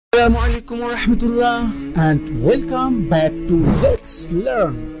Assalamualaikum warahmatullah and welcome back to Let's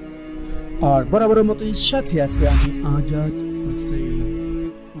Learn আর বরাবরের মতোই সাথে আছে আমি আজাদ হোসেন।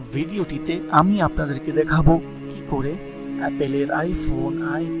 ভিডিওটিতে আমি আপনাদেরকে দেখাবো কি করে অ্যাপেলের আইফোন,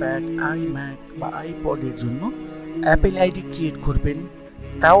 আইপ্যাড, আইম্যাক বা আইপডের জন্য অ্যাপেল আইডি ক্রিয়েট করবেন,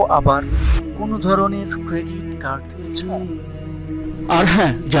 তাও আবার কোনো ধরনের ক্রেডিট কার্ড ছাড়া। আর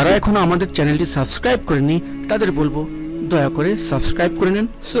হ্যাঁ, যারা এখনো আমাদের চ্যানেলটি সাবস্ক্রাইব করেনি তাদের বলবো দয়া করে সাবস্ক্রাইব করে নেন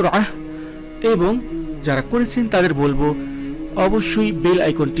এবং যারা করেছেন তাদের বলবো অবশ্যই বেল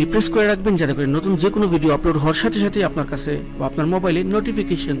আইকনটি প্রেস করে রাখবেন, যাতে করে নতুন যে কোনো ভিডিও আপলোড হওয়ার সাথে সাথে আপনার কাছে বা আপনার মোবাইলে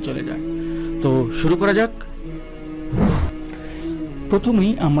নোটিফিকেশন চলে যায়। তো শুরু করা যাক।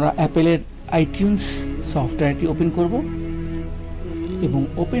 প্রথমেই আমরা অ্যাপেলের আইটিউনস সফটওয়্যারটি ওপেন করব এবং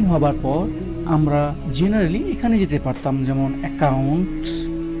ওপেন হবার পর আমরা জেনারেলি এখানে যেতে পারতাম, যেমন account,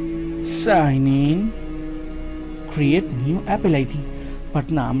 sign in, create new Apple ID. But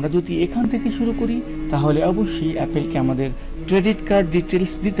না, আমরা যদি এখান থেকে শুরু করি তাহলে অবশ্যই অ্যাপেলকে আমাদের ক্রেডিট কার্ড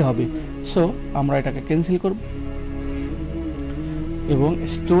ডিটেলস দিতে হবে। সো আমরা এটাকে ক্যান্সেল করব এবং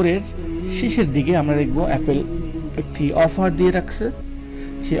স্টোরের শেষের দিকে আমরা দেখব অ্যাপেল একটি অফার দিয়ে রাখছে।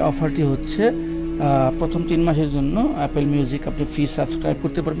 সেই অফারটি হচ্ছে প্রথম 3 মাসের জন্য অ্যাপেল মিউজিক আপনি ফ্রি সাবস্ক্রাইব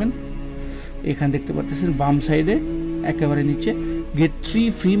করতে পারবেন। এখানে দেখতে পাচ্ছেন বাম সাইডে একেবারে নিচে gate 3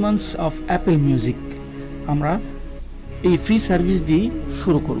 free months of Apple music. আমরা এই ফ্রি সার্ভিস দিয়ে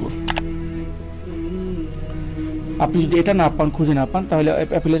শুরু করব। আপনি যদি এটা না পান, খুঁজে না পান, তাহলে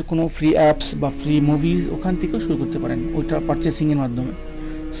অ্যাপেলের কোনো ফ্রি অ্যাপস বা ফ্রি মুভিজ ওখান থেকেও শুরু করতে পারেন, ওইটা পারচেসিংয়ের মাধ্যমে।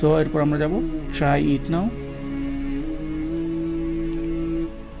 সো এরপর আমরা যাব ট্রাই ইট নাও।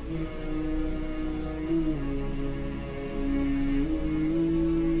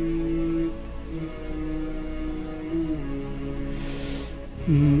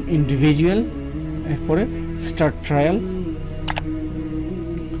 ইন্ডিভিজুয়াল, এরপরে স্টার্ট ট্রায়াল।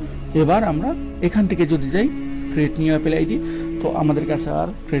 এবার আমরা এখান থেকে যদি যাই ক্রিয়েট নিউ অ্যাপেল আইডি, তো আমাদের কাছে আর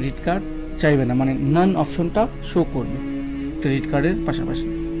ক্রেডিট কার্ড চাইবে না, মানে নান অপশনটা শো করবে ক্রেডিট কার্ডের পাশাপাশি।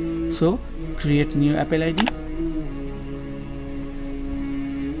 So create new Apple ID.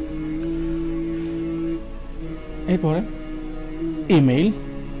 এরপরে ইমেইল,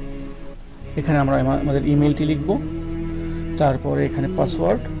 এখানে আমরা আমাদের ইমেইলটি লিখব। তারপরে এখানে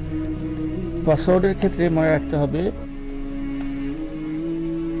পাসওয়ার্ড। পাসওয়ার্ডের ক্ষেত্রে মনে রাখতে হবে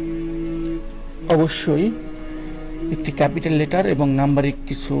অবশ্যই একটি ক্যাপিটাল লেটার এবং নাম্বারিক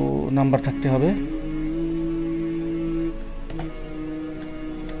কিছু নাম্বার থাকতে হবে।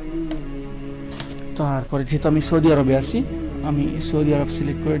 তারপরে যেহেতু আমি সৌদি আরবে আছি, আমি সৌদি আরব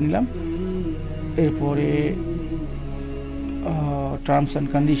সিলেক্ট করে নিলাম। এরপরে টার্মস অ্যান্ড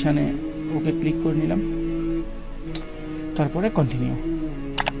কন্ডিশনে ওকে ক্লিক করে নিলাম। তারপরে কন্টিনিউ।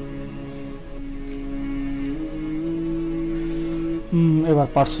 এবার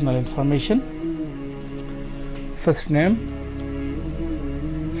personal information, first name,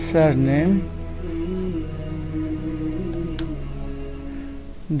 surname,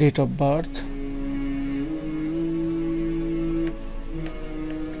 date of birth,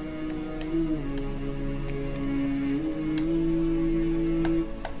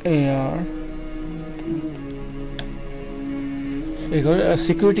 AR,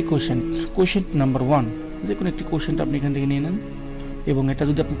 security question number 1, যে কোনো একটি কোশ্চেন আপনি এখান থেকে নিয়ে নেন। এবং এটা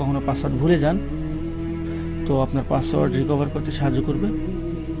যদি আপনি কখনো পাসওয়ার্ড ভুলে যান তো আপনার পাসওয়ার্ড রিকভার করতে সাহায্য করবে।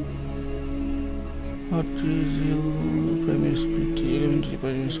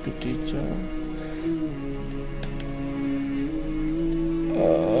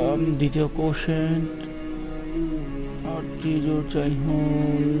 দ্বিতীয় কোশ্চেন,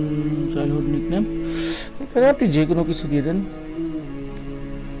 চাইল্ডহুড নিকনেম, এখানে আপনি যে কোনো কিছু দিয়ে দেন।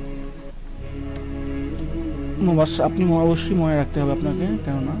 আপনি অবশ্যই মনে রাখতে হবে আপনাকে,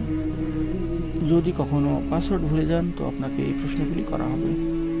 কেননা যদি কখনো পাসওয়ার্ড ভুলে যান তো আপনাকে এই প্রশ্নগুলি করা হবে।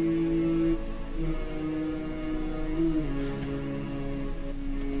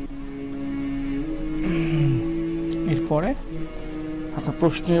 এরপরে আপনার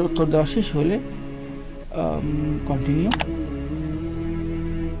প্রশ্নের উত্তর দেওয়া শেষ হলে কন্টিনিউ।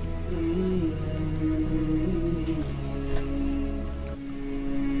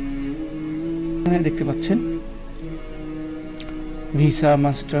 এখানে দেখতে পাচ্ছেন ভিসা,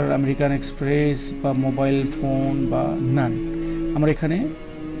 মাস্টার, আমেরিকান এক্সপ্রেস বা মোবাইল ফোন বা নান। আমরা এখানে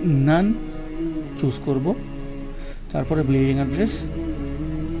নান চুজ করব। তারপরে বিলিং অ্যাড্রেস,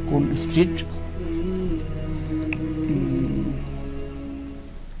 কোন street,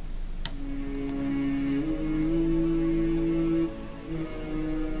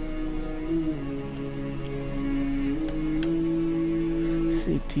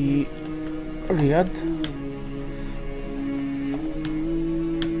 city Riyad,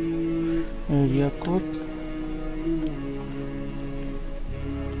 area code,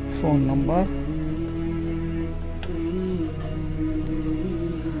 phone number,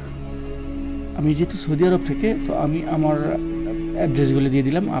 আমি যেহেতু সৌদি আরব থেকে, তো আমি আমার অ্যাড্রেসগুলি দিয়ে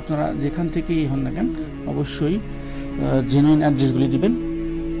দিলাম। আপনারা যেখান থেকেই হন না কেন অবশ্যই জেনুইন অ্যাড্রেসগুলি দিবেন।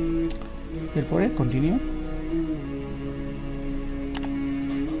 এরপরে continue.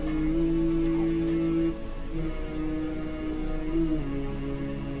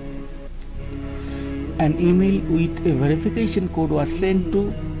 An email with a verification code was sent to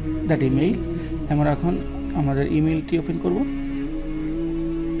that email. আমরা এখন আমাদের ইমেলটি ওপেন করব,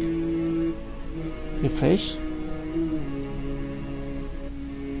 রিফ্রেশ।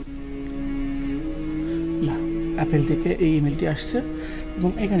 অ্যাপেল থেকে এই ইমেলটি আসছে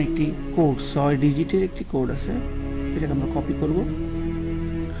এবং এখানে একটি কোড 6 ডিজিটের একটি কোড আছে, এটাকে আমরা কপি করব,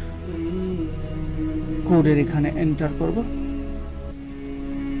 কোডের এখানে এন্টার করব।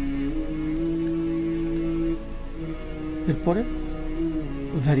 এরপরে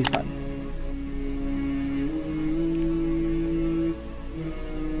ভেরিফাই,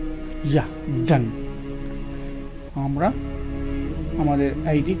 ডান। আমরা আমাদের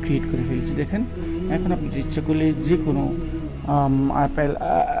আইডি ক্রিয়েট করে ফেলেছি। দেখেন এখন আপনি ইচ্ছা করলে যে কোনো অ্যাপেল,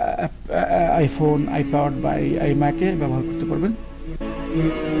 আইফোন, আইপ্যাড বা আইম্যাকে ব্যবহার করতে পারবেন।